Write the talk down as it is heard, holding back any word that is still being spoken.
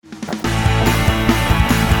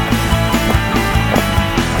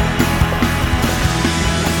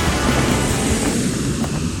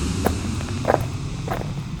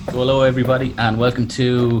hello everybody, and welcome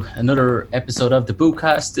to another episode of the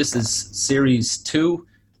Bootcast. This is series 2,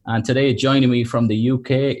 and today joining me from the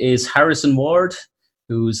UK is Harrison Ward,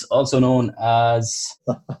 who's also known as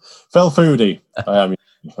Foodie. I am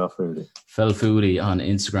Foodie. Foodie on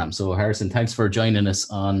Instagram. So Harrison, thanks for joining us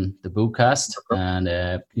on the Bootcast, and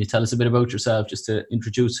can you tell us a bit about yourself, just to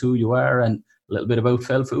introduce who you are and a little bit about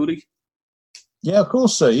Foodie? Yeah, of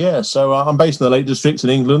course, sir. Yeah, so I'm based in the Lake District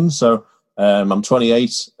in England. So I'm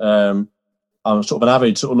 28. I'm sort of an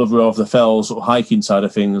avid sort of lover of the fell sort of hiking side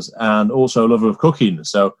of things, and also a lover of cooking.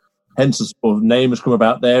 So hence the sort of name has come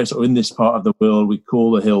about there. So in this part of the world, we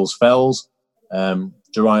call the hills fells,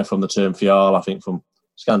 derived from the term fjall, I think from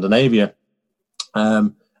Scandinavia.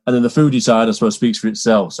 And then the foodie side, I suppose, speaks for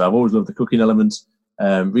itself. So I've always loved the cooking element.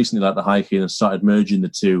 Recently, like the hiking, and started merging the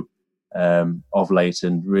two of late,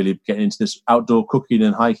 and really getting into this outdoor cooking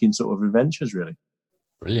and hiking sort of adventures, really.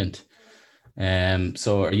 Brilliant.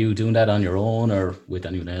 So are you doing that on your own or with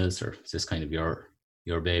anyone else, or is this kind of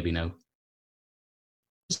your baby now?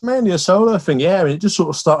 It's mainly a solo thing, yeah. I mean, it just sort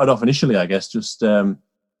of started off initially, I guess, just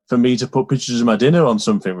for me to put pictures of my dinner on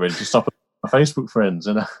something, really, to stop my Facebook friends.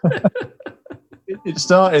 And it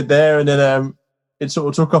started there, and then it sort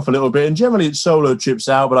of took off a little bit. And generally it's solo trips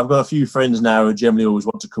out, but I've got a few friends now who generally always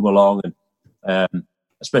want to come along. And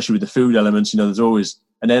especially with the food elements, there's always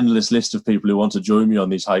an endless list of people who want to join me on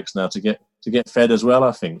these hikes now to get fed as well,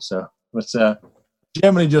 I think. So, but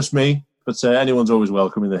generally just me, but anyone's always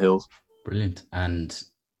welcome in the hills. Brilliant. And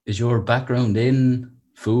is your background in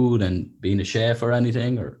food and being a chef or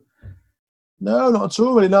anything, or? No, not at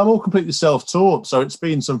all, really. No, I'm all completely self-taught. So it's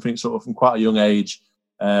been something sort of from quite a young age,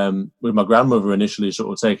 with my grandmother initially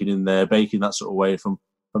sort of taking in there, baking that sort of way from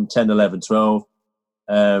 10, 11, 12.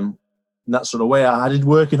 In that sort of way, I did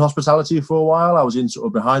work in hospitality for a while. I was in sort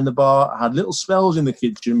of behind the bar. I had little spells in the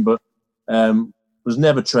kitchen, but was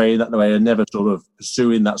never trained that way, and never sort of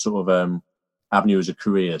pursuing that sort of avenue as a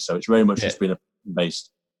career. So it's very much just been a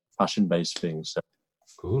passion-based thing. So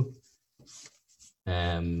cool.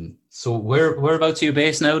 So whereabouts are you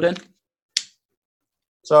based now then?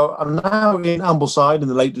 So I'm now in Ambleside in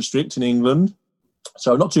the Lake District in England.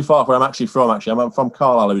 So not too far from where I'm actually from. I'm from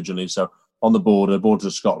Carlisle originally, so on the border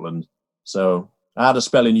of Scotland. So I had a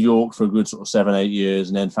spell in York for a good sort of 7-8 years,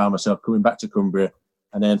 and then found myself coming back to Cumbria,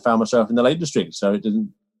 and then found myself in the Lake District. So it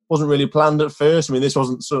wasn't really planned at first. I mean, this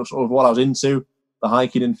wasn't sort of what I was into, the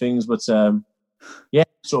hiking and things, but yeah,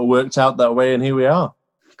 sort of worked out that way, and here we are.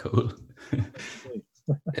 Cool.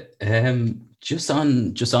 Just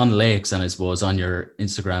on lakes, and I suppose on your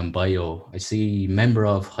Instagram bio, I see member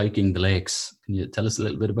of Hiking the Lakes. Can you tell us a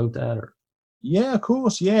little bit about that? Or? Yeah, of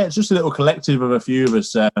course. Yeah, it's just a little collective of a few of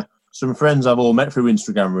us. Some friends I've all met through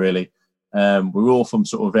Instagram, really. We're all from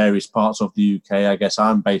sort of various parts of the UK. I guess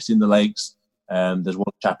I'm based in the Lakes. There's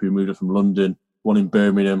one chap who moved up from London, one in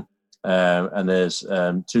Birmingham, and there's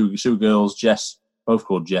two girls, Jess, both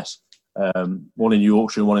called Jess, one in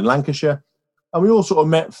Yorkshire, one in Lancashire. And we all sort of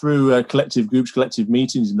met through collective groups, collective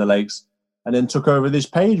meetings in the Lakes, and then took over this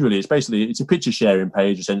page, really. It's a picture sharing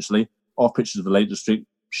page, essentially, of pictures of the Lake District,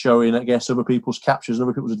 showing, I guess, other people's captures and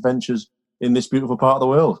other people's adventures in this beautiful part of the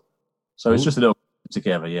world. So It's just a little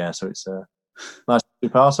together, yeah. So it's nice to be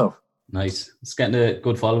part of. Nice. It's getting a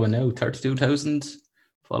good following now, 32,000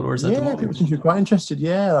 followers at the moment. Yeah, people seem to be quite interested,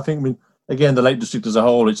 yeah. I think, again, the Lake District as a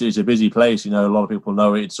whole, it's a busy place. A lot of people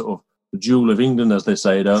know it. It's sort of the jewel of England, as they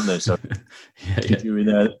say, don't they? So yeah.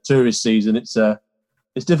 During tourist season, it's a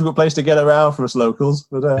difficult place to get around for us locals,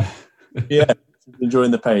 but yeah,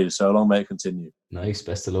 enjoying the page. So long may it continue. Nice,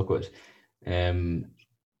 best of luck with it.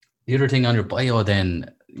 The other thing on your bio,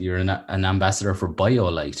 then, you're an ambassador for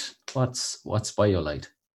BioLite. What's BioLite?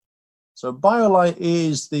 So BioLite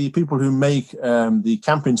is the people who make the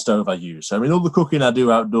camping stove I use. So all the cooking I do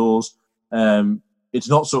outdoors. It's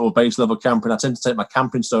not sort of base level camping. I tend to take my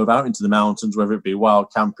camping stove out into the mountains, whether it be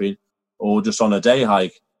wild camping or just on a day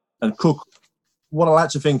hike, and cook what I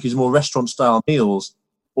like to think is more restaurant style meals,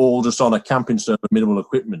 all just on a camping stove with minimal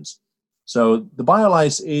equipment. So the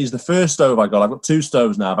BioLite is the first stove I got. I've got 2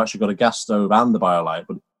 stoves now. I've actually got a gas stove and the BioLite,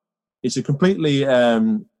 but it's a completely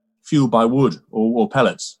fueled by wood or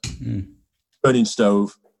pellets burning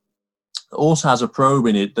stove. It also has a probe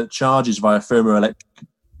in it that charges via thermoelectric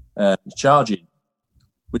charging,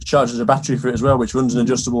 which charges a battery for it as well, which runs an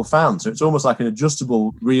adjustable fan. So it's almost like an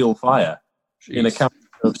adjustable real fire in a camping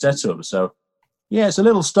stove setup. So yeah, it's a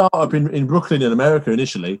little startup in Brooklyn in America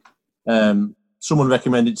initially. Someone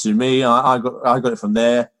recommended it to me. I got it from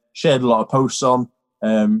there. Shared a lot of posts on.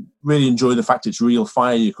 Really enjoy the fact it's real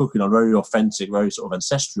fire you're cooking on, very authentic, very sort of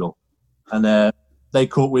ancestral. And they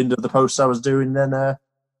caught wind of the posts I was doing, and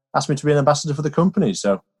asked me to be an ambassador for the company.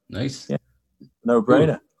 So Nice. Yeah, no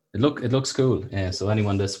brainer. Cool. It looks cool. Yeah. So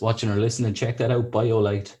anyone that's watching or listening, check that out.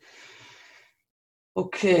 BioLite.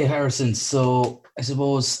 Okay, Harrison. So I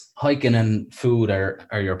suppose hiking and food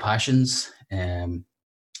are your passions. Tell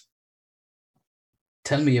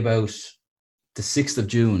me about the 6th of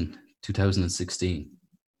June, 2016.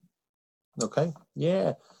 Okay,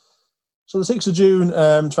 yeah. So the 6th of June,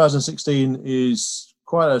 2016 is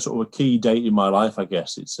quite a sort of a key date in my life, I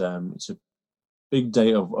guess. It's a big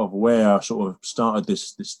date of where I sort of started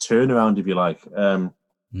this turnaround, if you like.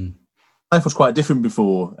 Life was quite different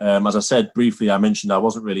before. As I said briefly, I mentioned I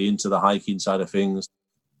wasn't really into the hiking side of things.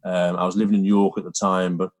 I was living in New York at the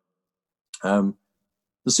time, but the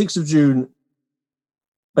 6th of June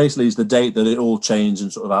basically is the date that it all changed,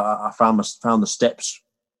 and sort of I found the steps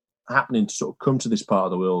happening to sort of come to this part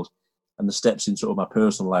of the world, and the steps in sort of my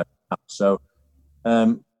personal life. So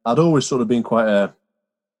I'd always sort of been quite a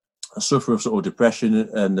sufferer of sort of depression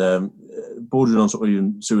and bordering on sort of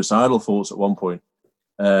even suicidal thoughts at one point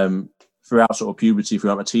throughout sort of puberty,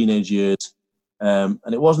 throughout my teenage years. And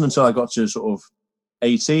it wasn't until I got to sort of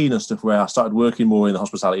 18 and stuff where I started working more in the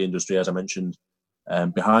hospitality industry, as I mentioned,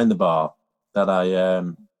 behind the bar, that I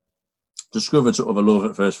discovered sort of a love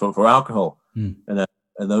at first for alcohol and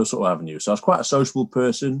those sort of avenues. So I was quite a sociable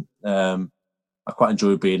person. I quite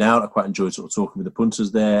enjoyed being out. I quite enjoyed sort of talking with the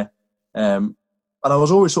punters there. And I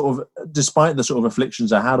was always sort of, despite the sort of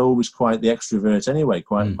afflictions I had, always quite the extrovert anyway,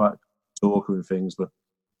 quite talker and things, but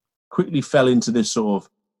quickly fell into this sort of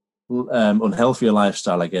unhealthier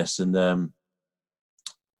lifestyle, I guess, and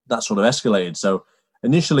that sort of escalated. So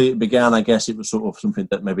initially it began, I guess it was sort of something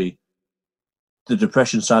that maybe the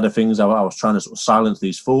depression side of things, I was trying to sort of silence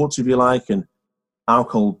these thoughts, if you like, and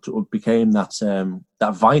alcohol sort of became that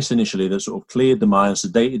that vice initially that sort of cleared the mind,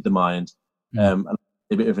 sedated the mind, and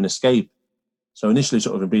a bit of an escape. So initially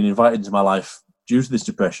sort of being invited into my life due to this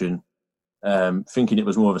depression, thinking it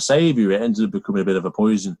was more of a saviour, it ended up becoming a bit of a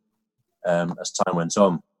poison as time went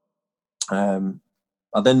on.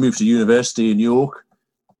 I then moved to university in York,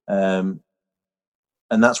 and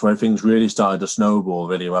that's where things really started to snowball,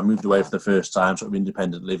 really. I moved away for the first time, sort of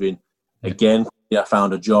independent living. Again, I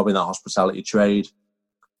found a job in that hospitality trade.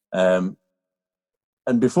 And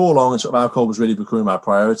before long, sort of alcohol was really becoming my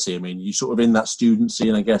priority. I mean, you sort of in that student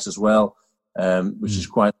scene, I guess, as well, which is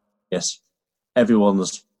quite, I guess,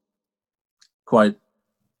 everyone's quite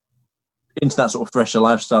into that sort of fresher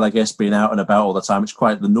lifestyle, I guess, being out and about all the time. It's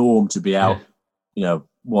quite the norm to be out,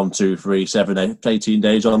 1, 2, 3, 7, 8, 18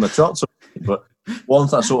 days on the trot. But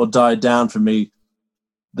once that sort of died down for me,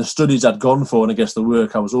 the studies I'd gone for, and I guess the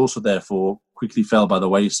work I was also there for, quickly fell by the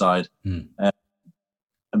wayside.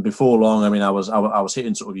 And before long, I mean, I was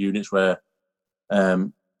hitting sort of units where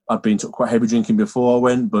I'd been quite heavy drinking before I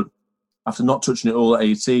went, but after not touching it all at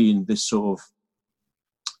 18, this sort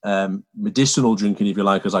of medicinal drinking, if you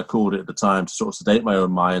like, as I called it at the time, to sort of sedate my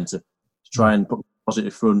own mind, to try and put a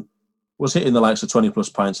positive front, was hitting the likes of 20 plus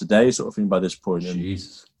pints a day sort of thing by this point.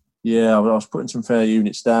 Jesus. Yeah, I was putting some fair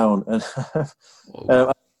units down, and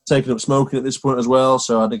I'd taken up smoking at this point as well.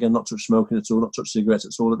 So I'd again not touched smoking at all, not touched cigarettes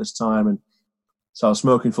at all at this time, and so I was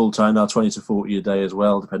smoking full time now, 20 to 40 a day as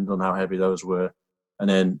well, depending on how heavy those were, and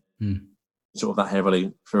then sort of that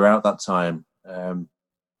heavily throughout that time. And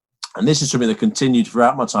this is something that continued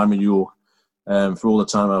throughout my time in York, for all the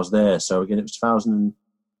time I was there. So again, it was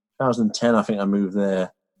 2010, I think I moved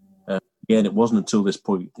there. Again, it wasn't until this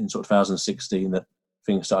point in sort of 2016 that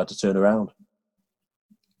things started to turn around.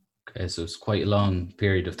 Okay, so it's quite a long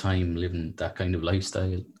period of time living that kind of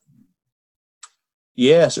lifestyle.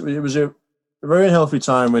 Yes, it was a very unhealthy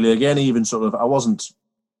time, really. Again, even sort of, I wasn't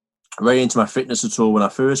very into my fitness at all when I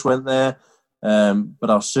first went there, but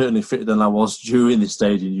I was certainly fitter than I was during this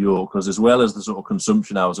stage in York, because as well as the sort of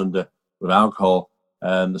consumption I was under with alcohol,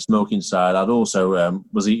 the smoking side, I'd also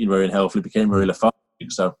was eating very unhealthily, became very lethargic.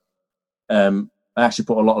 So I actually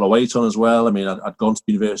put a lot of weight on as well. I mean, I'd gone to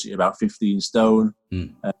university about 15 stone.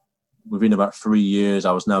 Within about 3 years,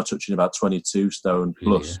 I was now touching about 22 stone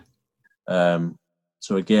plus.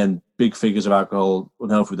 So again, big figures of alcohol,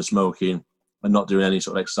 unhealthy with the smoking, and not doing any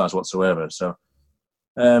sort of exercise whatsoever. So,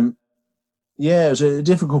 it was a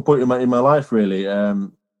difficult point in my life, really.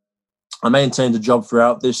 I maintained a job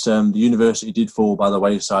throughout this. The university did fall by the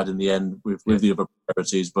wayside in the end with the other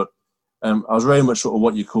priorities, but I was very much sort of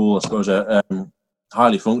what you call, I suppose, a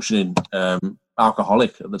highly functioning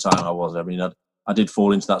alcoholic at the time I was. I mean, I did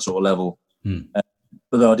fall into that sort of level,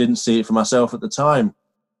 but though I didn't see it for myself at the time.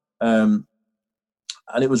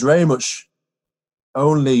 And it was very much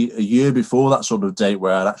only a year before that sort of date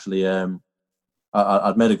where I'd actually,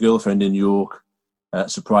 I'd met a girlfriend in York,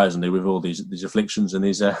 surprisingly, with all these afflictions and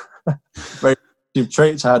these very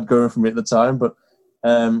traits I had going for me at the time. But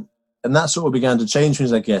and that sort of began to change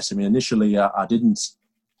things, I guess. I mean, initially I didn't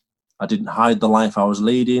hide the life I was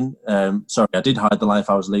leading. I did hide the life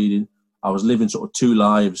I was leading. I was living sort of two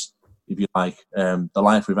lives, if you like, the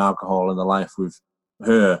life with alcohol and the life with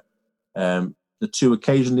her. The two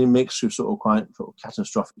occasionally mixed with sort of quite sort of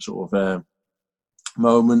catastrophic sort of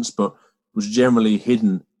moments, but was generally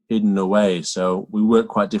hidden away. So we worked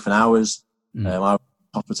quite different hours. I was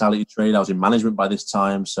in hospitality trade. I was in management by this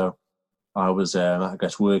time, so I was, I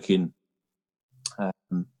guess, working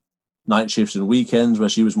night shifts and weekends, where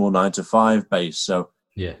she was more 9 to 5 based. So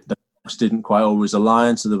the books didn't quite always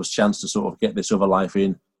align. So there was a chance to sort of get this other life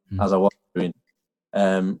in as I was doing.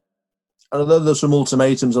 And although there's some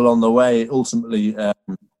ultimatums along the way, it ultimately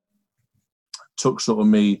took sort of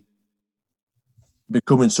me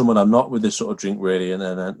becoming someone I'm not with this sort of drink, really, and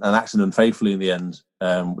acting unfaithfully in the end,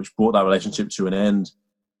 which brought that relationship to an end.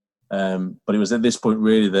 But it was at this point,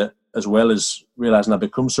 really, that as well as realising I'd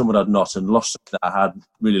become someone I'd not and lost something that I had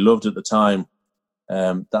really loved at the time,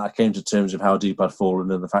 that I came to terms with how deep I'd fallen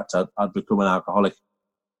and the fact I'd become an alcoholic.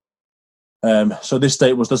 So this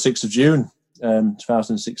date was the 6th of June,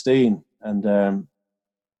 2016. And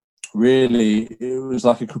really, it was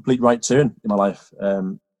like a complete right turn in my life.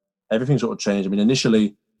 Everything sort of changed. I mean,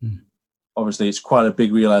 initially, obviously, it's quite a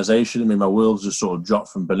big realisation. I mean, my world just sort of dropped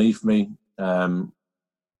from beneath me.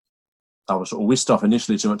 I was sort of whisked off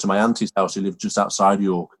initially to my auntie's house, who lived just outside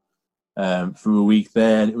York, for a week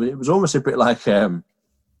there. It was almost a bit like a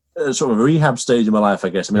sort of a rehab stage in my life, I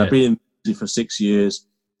guess. I mean, I've been in for 6 years.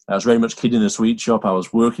 I was very much kid in a sweet shop. I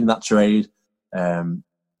was working that trade.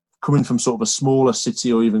 Coming from sort of a smaller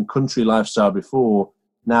city or even country lifestyle before,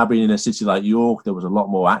 now being in a city like York, there was a lot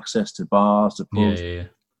more access to bars, to pubs,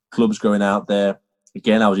 clubs going out there.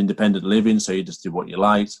 Again, I was independent living, so you just did what you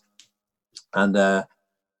liked. And I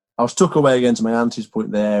was tucked away again to my auntie's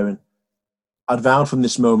point there, and I'd vowed from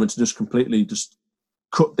this moment to just completely just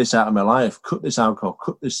cut this out of my life, cut this alcohol,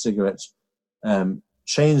 cut this cigarettes,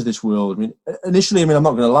 change this world. I mean, initially, I'm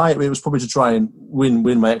not going to lie, it was probably to try and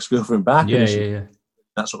win my ex-girlfriend back.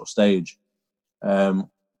 That sort of stage.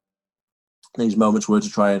 These moments were to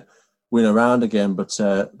try and win around again, but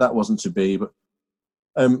that wasn't to be. But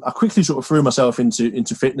I quickly sort of threw myself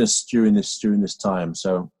into fitness during this time.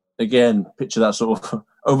 So again, picture that sort of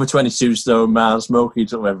over 22 stone man smoking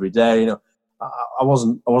sort of every day. You know, I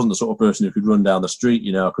wasn't the sort of person who could run down the street.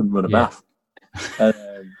 You know, I couldn't run a bath. I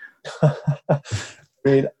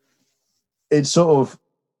mean, it sort of,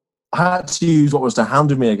 I had to use what was to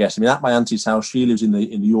hand with me, I guess. I mean, at my auntie's house, she lives in the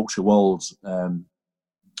Yorkshire Wolds,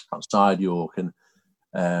 outside York, and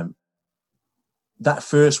that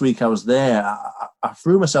first week I was there, I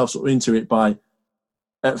threw myself sort of into it by,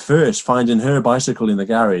 at first, finding her bicycle in the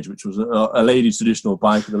garage, which was a lady's traditional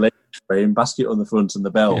bike with a lady frame, basket on the front and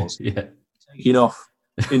the bells, taking off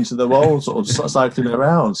into the Wolds, sort of cycling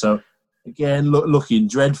around. So again, looking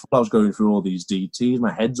dreadful. I was going through all these DTs,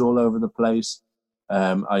 my head's all over the place.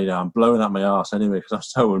 I'm blowing out my arse anyway because I'm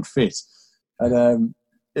so unfit, and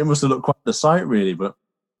it must have looked quite the sight, really. But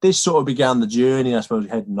this sort of began the journey, I suppose,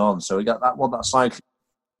 heading on. So we got that cycling,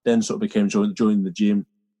 then sort of became joining the gym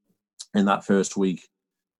in that first week.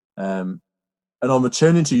 And on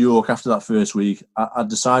returning to York after that first week, I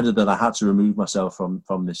decided that I had to remove myself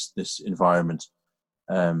from this environment.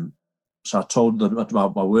 So I told them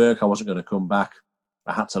about my work. I wasn't going to come back.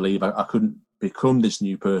 I had to leave. I couldn't become this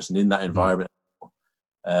new person in that environment.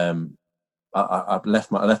 I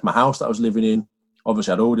left my house that I was living in.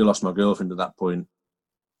 Obviously, I'd already lost my girlfriend at that point,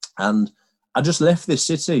 and I just left this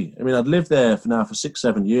city. I mean, I'd lived there for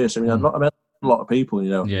 6-7 years. I mean, I'd met a lot of people,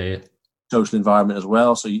 you know, social environment as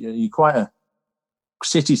well. So you're quite a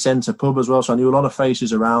city centre pub as well. So I knew a lot of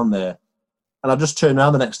faces around there, and I just turned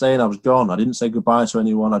around the next day and I was gone. I didn't say goodbye to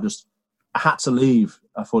anyone. I had to leave.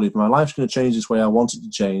 I thought, if my life's going to change this way, I want it to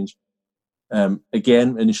change.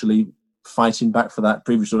 Again, initially fighting back for that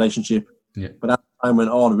previous relationship. But as time went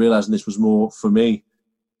on, realising this was more for me,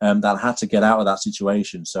 that I had to get out of that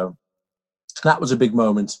situation. So that was a big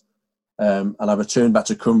moment. And I returned back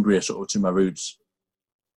to Cumbria, sort of to my roots.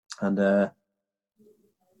 And the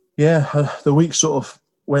week sort of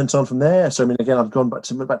went on from there. So I mean, again, I'd gone back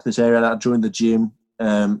to this area and I joined the gym.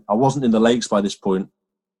 I wasn't in the lakes by this point,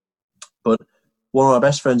 but one of my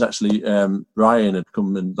best friends, actually, Ryan, had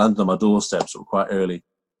come and landed on my doorstep sort of quite early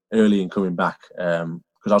in coming back, because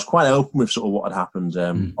I was quite open with sort of what had happened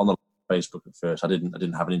on the Facebook at first. I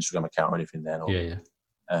didn't have an Instagram account or anything then.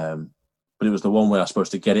 But it was the one way I was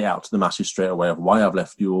supposed to get it out to the masses straight away of why I've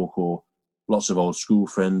left York, or lots of old school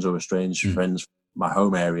friends or estranged friends from my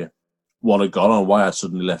home area, what had gone on, why I'd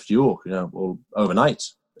suddenly left York, you know, all overnight,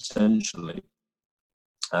 essentially.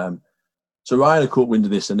 So Ryan had caught wind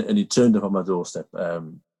of this, and he turned up on my doorstep,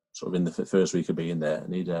 sort of in the first week of being there,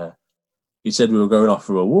 and he said we were going off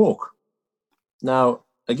for a walk. Now,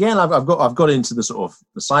 again, I've got into the sort of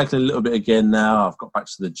the cycling a little bit again now. I've got back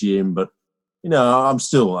to the gym, but I'm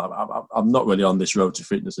not really on this road to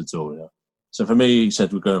fitness at all. So for me, he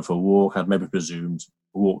said we're going for a walk. I'd maybe presumed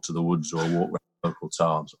a walk to the woods or a walk around the local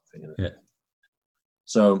town, sort of thing. Yeah.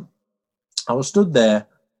 So I was stood there.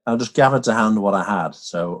 I just gathered to hand what I had.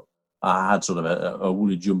 So I had sort of a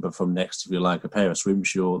woolly jumper from Next, if you like, a pair of swim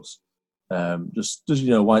shorts, just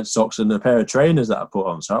white socks and a pair of trainers that I put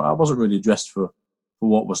on. So I wasn't really dressed for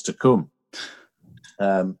what was to come.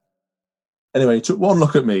 Anyway, he took one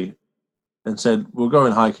look at me and said, "We're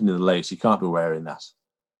going hiking in the lakes. You can't be wearing that."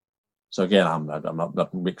 So again, I'm a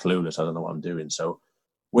bit clueless. I don't know what I'm doing. So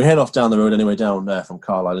we head off down the road anyway, down there from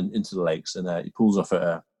Carlisle into the lakes, and he pulls off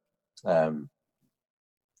at a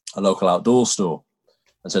local outdoor store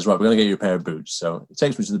and says, "Right, we're going to get you a pair of boots." So he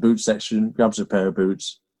takes me to the boots section, grabs a pair of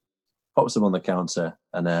boots, pops them on the counter,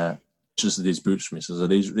 and just these boots for me. So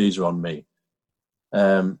these are on me.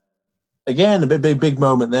 Again, a big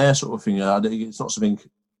moment there, sort of thing. It's not something.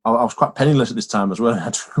 I was quite penniless at this time as well. I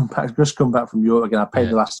had to just come back from Europe again. I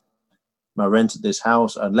paid my rent at this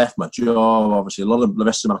house. I'd left my job. Obviously, a lot of the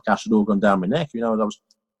rest of my cash had all gone down my neck.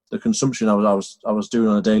 The consumption I was doing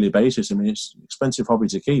on a daily basis. I mean, it's an expensive hobby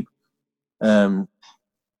to keep.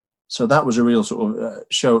 So that was a real sort of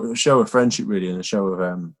show of friendship, really, and a show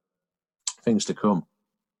of things to come.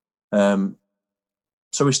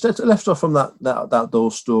 So we left off from that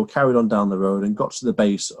outdoor store, carried on down the road, and got to the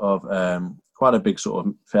base of quite a big sort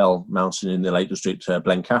of fell mountain in the Lake District,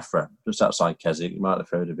 Blencathra, just outside Keswick. You might have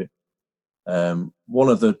heard of it. One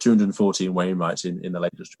of the 214 Wainwrights in the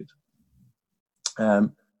Lake District.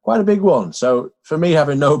 Quite a big one. So for me,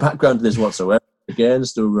 having no background to this whatsoever, again,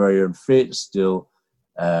 still very unfit, still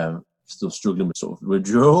struggling with sort of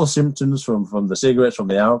withdrawal symptoms from the cigarettes, from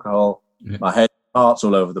the alcohol. Yeah. My head, heart's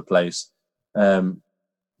all over the place.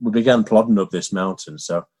 We began plodding up this mountain.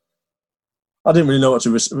 So I didn't really know what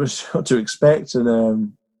to expect. And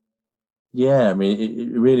I mean,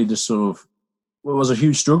 it really just sort of, it was a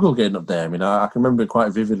huge struggle getting up there. I mean, I can remember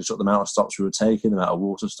quite vividly sort of the amount of stops we were taking, the amount of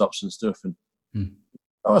water stops and stuff. And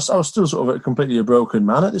I was still sort of completely a broken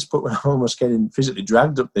man at this point when I'm almost getting physically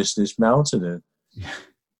dragged up this mountain. And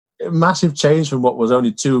a massive change from what was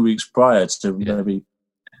only 2 weeks prior to maybe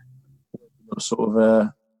sort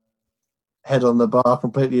of head on the bar,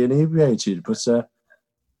 completely inebriated.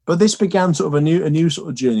 But this began sort of a new sort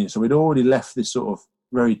of journey. So we'd already left this sort of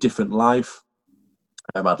very different life.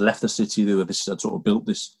 I'd left the city. I'd sort of built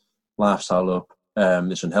this lifestyle up,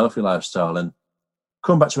 this unhealthy lifestyle, and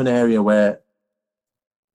come back to an area where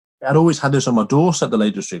I'd always had this on my doorstep, the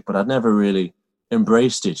Lake District, but I'd never really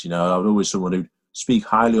embraced it. I was always someone who'd speak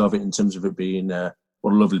highly of it in terms of it being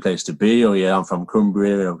what a lovely place to be. Oh yeah, I'm from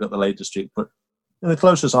Cumbria and I've got the Lake District. But the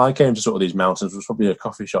closest I came to sort of these mountains was probably a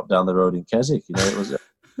coffee shop down the road in Keswick. It was.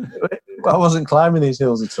 I wasn't climbing these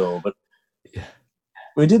hills at all, but. Yeah.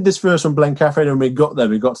 We did this first from Blencathra, and when we got there,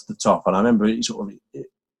 we got to the top, and I remember it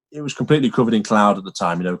was completely covered in cloud at the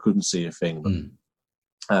time. Couldn't see a thing.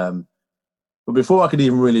 But before I could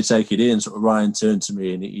even really take it in, sort of Ryan turned to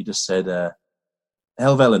me and he just said,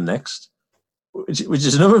 "Helvellyn next," which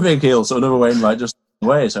is another big hill, so another Wainwright just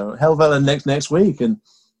away. So Helvellyn next week, and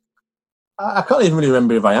I can't even really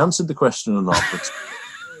remember if I answered the question or not. But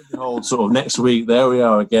the whole sort of next week, there we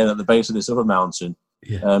are again at the base of this other mountain.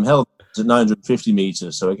 Yeah. Helvellyn at 950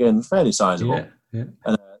 meters, so again fairly sizable. Yeah.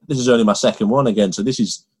 And this is only my second one again, so this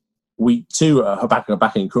is week 2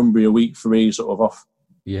 back in Cumbria, week 3 sort of off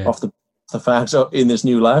the facts in this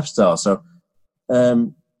new lifestyle. So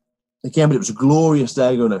again, but it was a glorious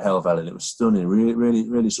day going up Helvellyn. It was stunning, really, really,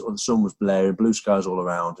 really sort of the sun was blaring, blue skies all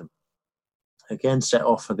around, and again set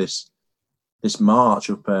off for this march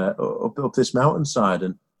up this mountainside,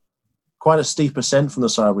 and quite a steep ascent from the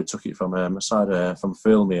side we took it from, from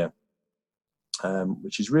Filmere.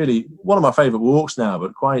 Which is really one of my favourite walks now,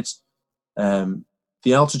 but quite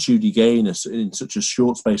the altitude you gain in such a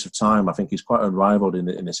short space of time, I think, is quite unrivaled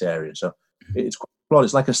in this area. So it's quite broad.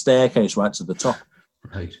 It's like a staircase right to the top.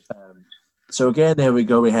 Right. So again, there we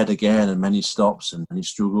go. We head again, and many stops and many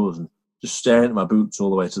struggles, and just staring at my boots all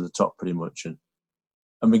the way to the top, pretty much.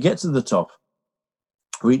 And we get to the top,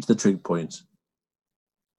 reach the trig point,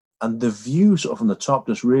 and the view sort of from the top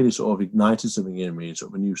just really sort of ignited something in me, sort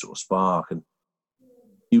of a new sort of spark. And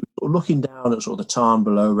you were looking down at sort of the tarn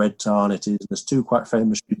below, red tarn it is. And there's 2 quite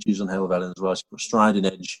famous beaches on Helvellyn as well. So you've got Striding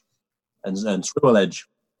Edge and Squirrel Edge.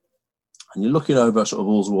 And you're looking over sort of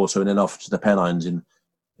Ullswater and then off to the Pennines in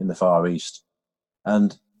the far east.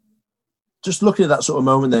 And just looking at that sort of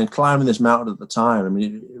moment then, climbing this mountain at the time, I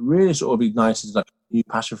mean, it really sort of ignited like a new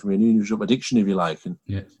passion for me, a new sort of addiction, if you like. And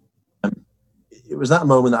it was that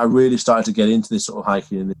moment that I really started to get into this sort of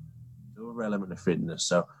hiking and the other element of fitness.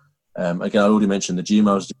 So, again, I already mentioned the gym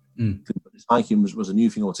I was doing, but this hiking was a new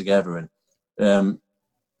thing altogether. And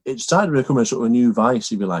it started to become a sort of a new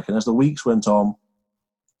vice, if you like. And as the weeks went on,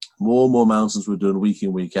 more and more mountains were done week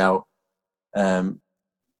in, week out.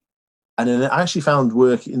 And then I actually found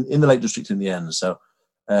work in the Lake District in the end. So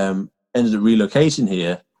ended up relocating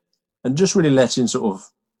here and just really letting sort of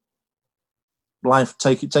life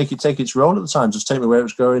take its role at the time, just take me where it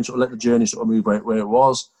was going, sort of let the journey sort of move where it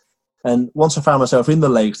was. And once I found myself in the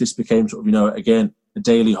lakes, this became sort of, again, a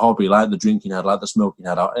daily hobby, like the drinking had, like the smoking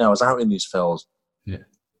had. I was out in these fells. Yeah.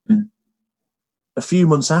 And a few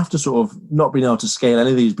months after sort of not being able to scale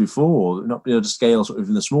any of these before, not being able to scale sort of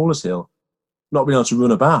even the smallest hill, not being able to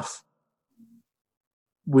run a bath,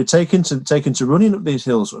 we're taken to running up these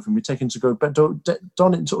hills, sort of, and we're taken to go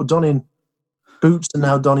donning boots and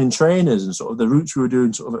now donning trainers, and sort of the routes we were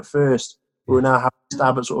doing sort of at first, we were now having to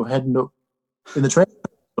stab at sort of heading up in the train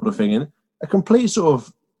sort of thing, and a complete sort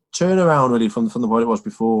of turnaround really from what it was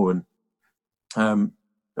before, and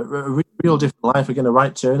a real different life again, a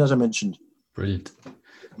right turn, as I mentioned. Brilliant.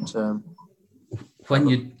 And, when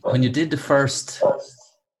you did the first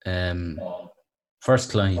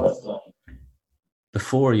climb,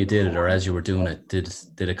 before you did it or as you were doing it, did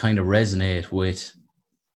it kind of resonate with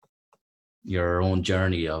your own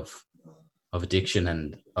journey of addiction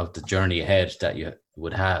and of the journey ahead that you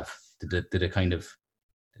would have? Did it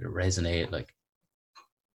resonate? Like,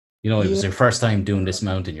 it was your first time doing this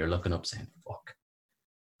mountain, you're looking up saying, fuck.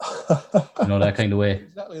 That kind of way.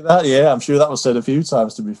 Exactly that, yeah. I'm sure that was said a few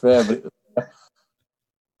times, to be fair, but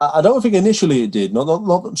I don't think initially it did. Not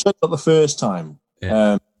the first time.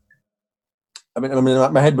 Yeah. I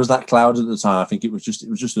mean, my head was that clouded at the time. I think it was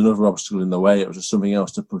just another obstacle in the way. It was just something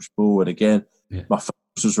else to push forward. Again, my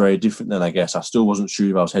focus was very different then, I guess. I still wasn't sure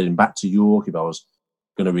if I was heading back to York, if I was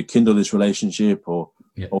going to rekindle this relationship or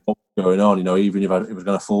what was going on, even if it was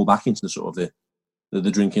going to fall back into the sort of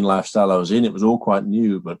the drinking lifestyle I was in. It was all quite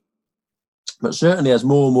new, but certainly as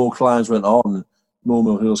more and more climbs went on, more and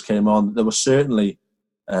more hills came on, there was certainly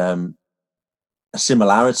a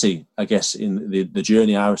similarity, I guess, in the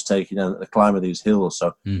journey I was taking and the climb of these hills.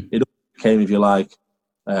 So it became, if you like,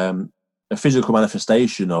 a physical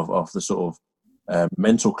manifestation of the sort of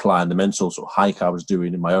mental climb, the mental sort of hike I was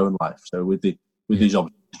doing in my own life. So with these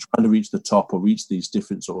objects, trying to reach the top or reach these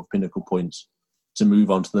different sort of pinnacle points to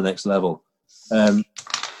move on to the next level.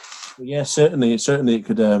 Certainly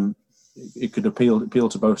it could appeal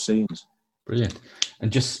to both scenes. Brilliant.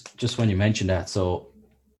 And just when you mentioned that, so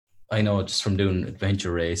I know just from doing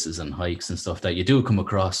adventure races and hikes and stuff that you do come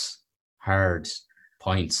across hard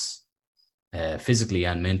points, physically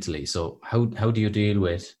and mentally. So how do you deal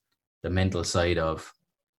with the mental side of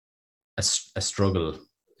a struggle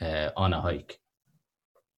on a hike?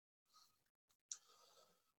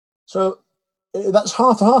 So that's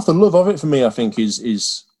half the love of it for me, I think,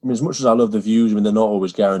 is as much as I love the views, they're not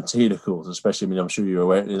always guaranteed, of course, especially, I'm sure you're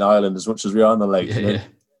aware, in Ireland, as much as we are on the lakes,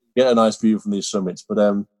 get a nice view from these summits. But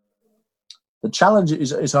the challenge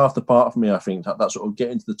is half the part for me, I think, that sort of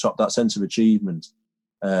getting to the top, that sense of achievement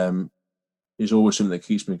is always something that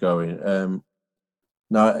keeps me going.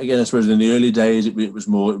 Now, again, I suppose in the early days, it was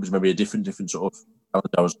maybe a different sort of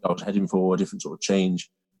challenge I was heading for, a different sort of change,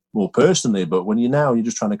 more personally. But when you're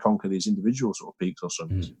just trying to conquer these individual sort of peaks or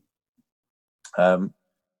summits,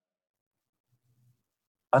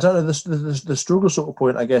 I don't know, the struggle sort of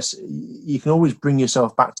point, I guess, you can always bring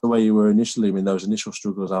yourself back to where you were initially. I mean, those initial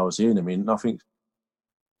struggles I was in, I think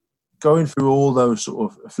going through all those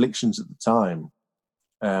sort of afflictions at the time,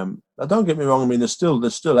 don't get me wrong, there's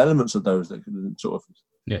still elements of those that can sort of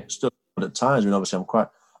still at times. Obviously I'm quite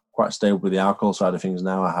stable with the alcohol side of things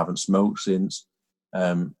now. I haven't smoked since.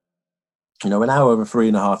 We're now over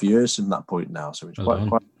 3.5 years from that point now, so it's quite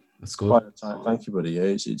that's good. Quite a time. Thank you, buddy.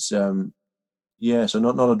 Yeah, so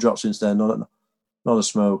not a drop since then, not a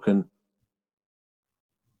smoke,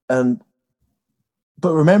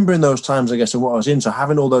 but remembering those times, I guess, and what I was in, so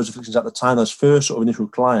having all those afflictions at the time, those first sort of initial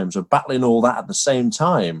climbs, of battling all that at the same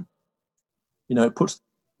time, it puts it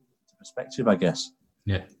into perspective, I guess.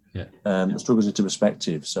 Yeah. The struggles into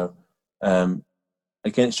perspective. So, again,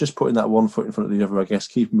 it's just putting that one foot in front of the other, I guess,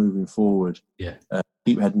 keep moving forward. Yeah.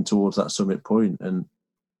 Keep heading towards that summit point, and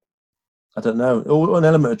I don't know, an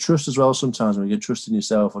element of trust as well. Sometimes when you get trust in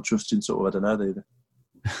yourself or trust in sort of, I don't know,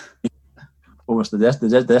 almost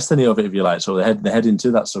the destiny of it, if you like. So they're heading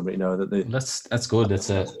to that summit, that's good. That's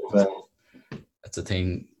a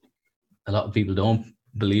thing. A lot of people don't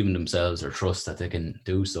believe in themselves or trust that they can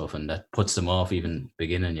do stuff, and that puts them off even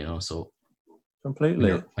beginning, you know. So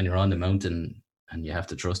Completely. when you're on the mountain and you have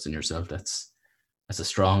to trust in yourself, that's a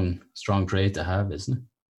strong trait to have, isn't it?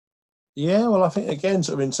 Yeah, well, I think again,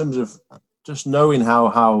 sort of in terms of just knowing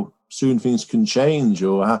how soon things can change,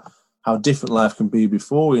 or how different life can be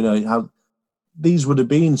before, you know, how these would have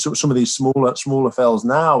been some of these smaller fells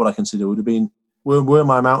now, what I consider would have been were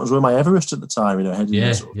my mountains, were my Everest at the time, you know, heading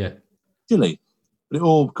Yeah, sort of yeah. Chile. But it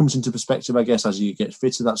all comes into perspective, I guess, as you get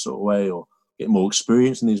fitter that sort of way, or get more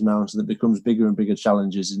experience in these mountains, and it becomes bigger and bigger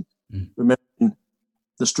challenges. And remembering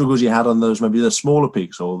the struggles you had on those, maybe the smaller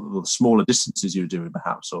peaks or the smaller distances you were doing,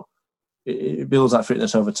 perhaps, or it builds that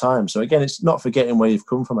fitness over time. So again, it's not forgetting where you've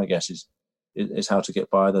come from, I guess, is how to get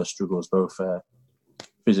by those struggles, both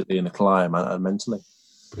physically in the climb and mentally.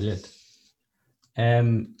 Brilliant.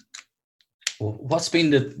 What's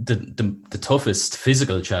been the toughest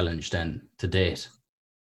physical challenge then to date?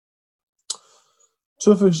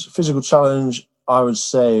 Toughest physical challenge, I would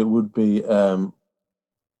say, would be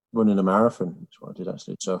running a marathon. That's what I did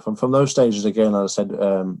actually. So from those stages, again, as I said,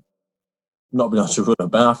 not being able to run a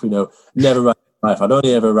bath, you know, never ran in life. I'd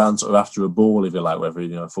only ever ran sort of after a ball, if you like, whether, you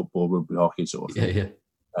know, football, rugby, hockey sort of thing,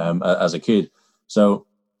 as a kid. So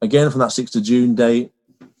again, from that 6th of June date,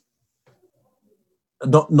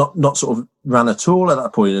 not sort of ran at all at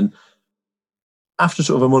that point. And after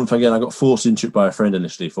sort of a month, again, I got forced into it by a friend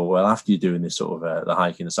initially for, well, after you're doing this sort of the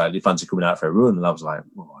hiking aside, do you fancy coming out for a run? And I was like,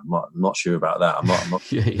 well, I'm not sure about that. I'm not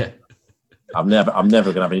I'm never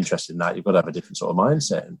going to have an interest in that. You've got to have a different sort of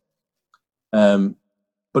mindset.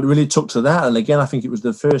 But it really took to that. And again, I think it was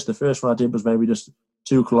the first one I did was maybe just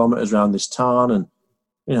 2 kilometers around this town. And,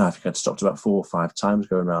 you know, I think I'd stopped about 4 or 5 times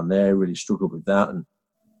going around there, really struggled with that. And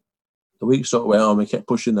the week sort of went on, we kept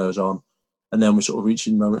pushing those on. And then we're sort of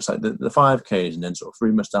reaching moments like the 5Ks, and then sort of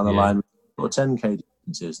 3 months down the line, or 10K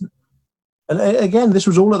distances. And again, this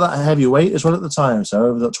was all at that heavy weight as well at the time. So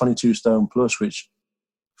over that 22 stone plus, which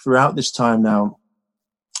throughout this time now,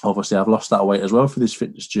 obviously I've lost that weight as well through this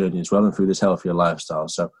fitness journey as well, and through this healthier lifestyle.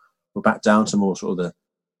 So we're back down to more sort of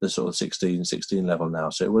the sort of 16 level now.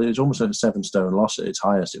 So it was almost a 7 stone loss at its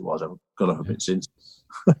highest it was. I've got up a bit since.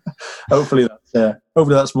 hopefully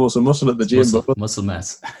that's more some muscle at the gym. Muscle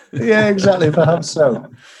mass. Yeah, exactly, perhaps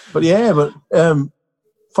so. But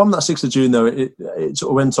from that 6th of June though, it sort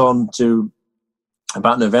of went on to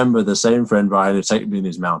about November. The same friend Ryan had taken me in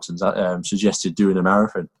these mountains, suggested doing a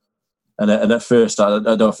marathon. And at first, I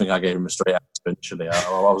don't think I gave him a straight answer initially. I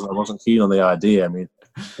wasn't keen on the idea. I mean,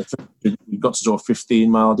 we got to sort of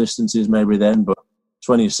 15-mile distances maybe then, but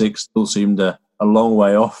 26 still seemed a long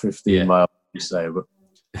way off 15 miles, you say. But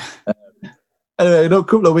anyway, a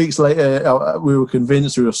couple of weeks later, we were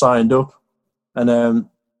convinced, we were signed up. And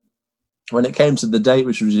when it came to the date,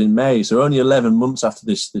 which was in May, so only 11 months after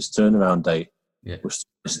this turnaround date, was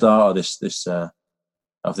the start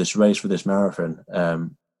of this race for this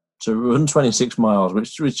marathon. To run 26 miles,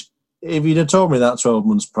 which if you'd have told me that 12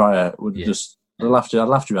 months prior, I'd laughed you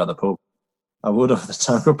out the pub. I would have at the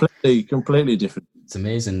time. Completely different. It's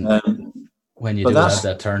amazing when you do have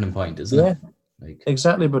that turning point, isn't it? Like,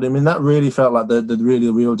 exactly. But I mean, that really felt like the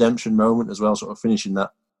real redemption moment as well, sort of finishing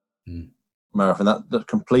that marathon, that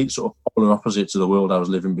complete sort of polar opposite to the world I was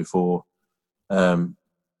living before. Now,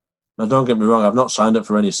 don't get me wrong, I've not signed up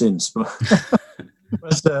for any since, but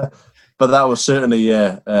but that was certainly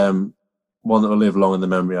one that will live long in the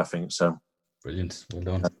memory, I think. So brilliant, well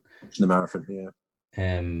done. The marathon,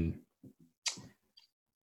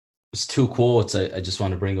 There's 2 quotes I just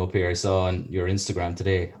want to bring up here. I saw on your Instagram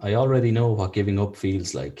today. I already know what giving up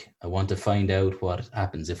feels like. I want to find out what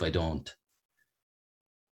happens if I don't.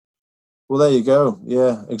 Well, there you go.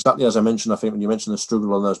 Yeah, exactly as I mentioned. I think when you mentioned the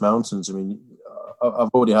struggle on those mountains, I mean, I've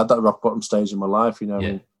already had that rock bottom stage in my life. You know, I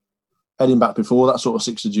mean, heading back before that sort of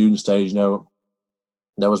 6th of June stage, you know,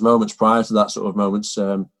 there was moments prior to that, sort of moments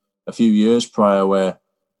a few years prior, where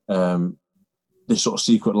this sort of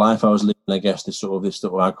secret life I was living, I guess, this sort of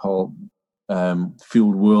alcohol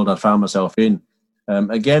fueled world I found myself in.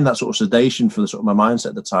 Again, that sort of sedation for the sort of my mindset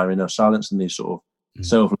at the time, you know, silencing these sort of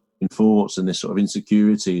self-limiting thoughts and this sort of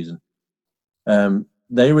insecurities, and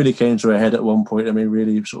they really came to a head at one point. I mean,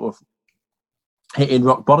 really sort of hitting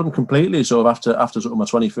rock bottom completely. Sort of after sort of my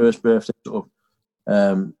 21st birthday, sort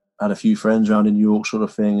of had a few friends around in New York, sort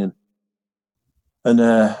of thing,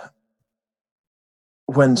 and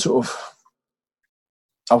when sort of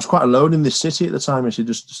I was quite alone in this city at the time, actually,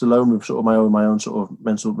 just alone with sort of my own sort of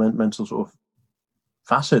mental sort of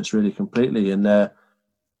facets, really, completely. And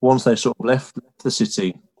once they sort of left the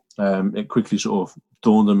city, it quickly sort of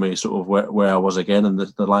dawned on me sort of where I was again and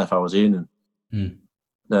the life I was in. And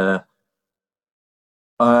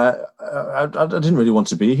I didn't really want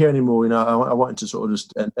to be here anymore. I wanted to sort of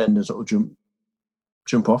just end and sort of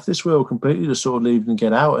jump off this world completely, just sort of leave and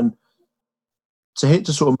get out. And to hit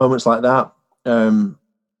to sort of moments like that,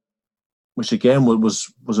 which again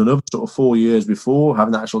was another sort of 4 years before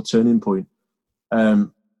having that actual turning point.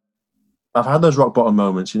 I've had those rock bottom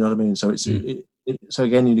moments, you know what I mean? So so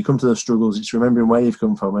again, you come to those struggles, it's remembering where you've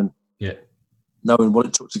come from and knowing what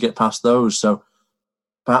it took to get past those. So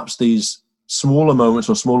perhaps these smaller moments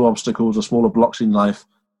or smaller obstacles or smaller blocks in life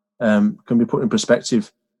can be put in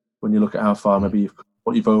perspective when you look at how far maybe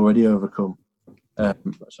what you've already overcome. So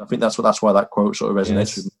I think that's why that quote sort of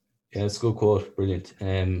resonates with me. Yeah, it's a good quote. Brilliant.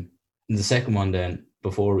 And the second one then,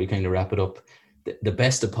 before we kind of wrap it up, the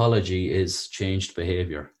best apology is changed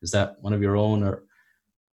behavior. Is that one of your own or?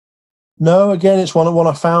 No, again, it's one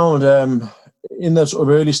I found in the sort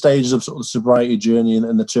of early stages of sort of the sobriety journey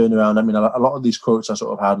and the turnaround. I mean, a lot of these quotes I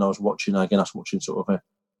sort of had, and I was watching sort of a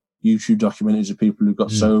YouTube documentaries of people who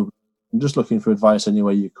got sober. I'm just looking for advice any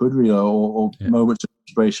way you could, really, or moments of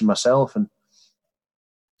inspiration myself.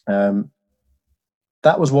 And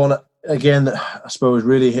that was one, again, that I suppose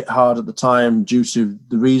really hit hard at the time due to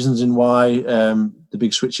the reasons in why the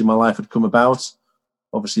big switch in my life had come about.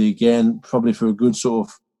 Obviously, again, probably for a good sort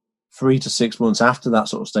of 3 to 6 months after that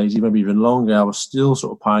sort of stage, maybe even longer, I was still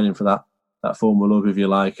sort of pining for that form of love, if you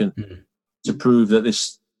like, and to prove that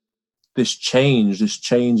this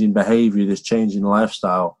change in behaviour, this change in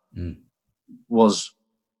lifestyle was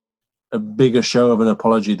a bigger show of an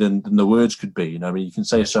apology than the words could be. You know, I mean, you can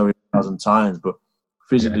say sorry 1,000 times, but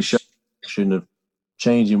physically showing of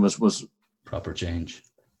changing was proper change.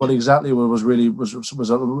 Well, exactly, was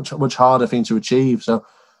a much harder thing to achieve. So,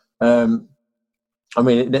 I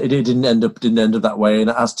mean, it didn't end up that way. And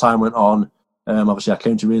as time went on, obviously, I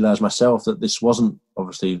came to realise myself that this wasn't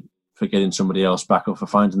obviously for getting somebody else back or for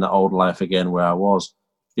finding that old life again where I was.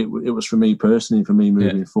 It was for me personally, for me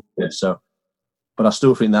moving forward. So, but I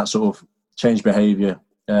still think that sort of changed behaviour,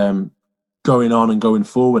 going on and going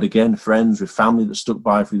forward again, friends with family that stuck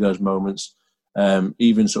by through those moments,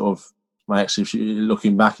 even sort of my ex,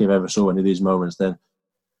 looking back, if I ever saw any of these moments, then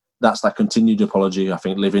that's that continued apology. I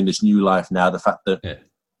think living this new life now, the fact that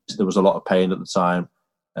there was a lot of pain at the time,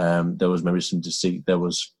 there was maybe some deceit, there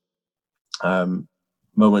was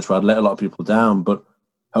moments where I'd let a lot of people down, but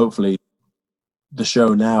hopefully the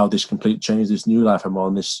show now, this complete change, this new life I'm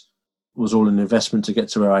on, this was all an investment to get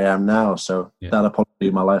to where I am now. So that apology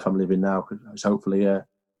in my life I'm living now is hopefully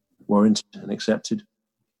warranted and accepted.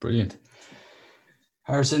 Brilliant.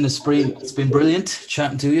 Harrison, it's been brilliant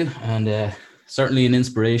chatting to you, and certainly an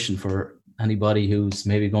inspiration for anybody who's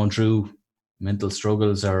maybe going through mental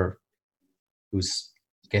struggles or who's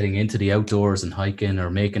getting into the outdoors and hiking or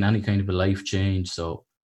making any kind of a life change. So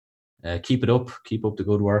keep up the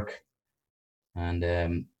good work. And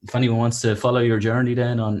if anyone wants to follow your journey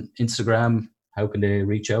then on Instagram, how can they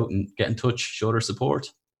reach out and get in touch, show their support?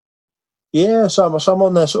 Yeah, so I'm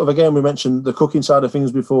on there sort of, again, we mentioned the cooking side of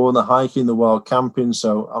things before and the hiking, the wild camping.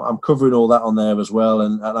 So I'm covering all that on there as well.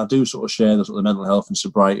 And I do sort of share the sort of mental health and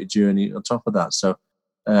sobriety journey on top of that. So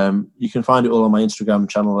you can find it all on my Instagram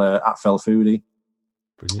channel at Foodie.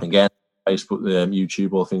 Brilliant. Again, Facebook,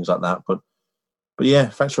 YouTube, all things like that. But yeah,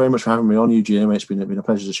 thanks very much for having me on, Eugene. It's been a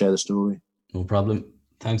pleasure to share the story. No problem.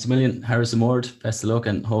 Thanks a million, Harrison Ward. Best of luck,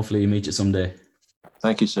 and hopefully meet you someday.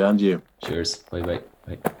 Thank you, sir, and you. Cheers. Bye.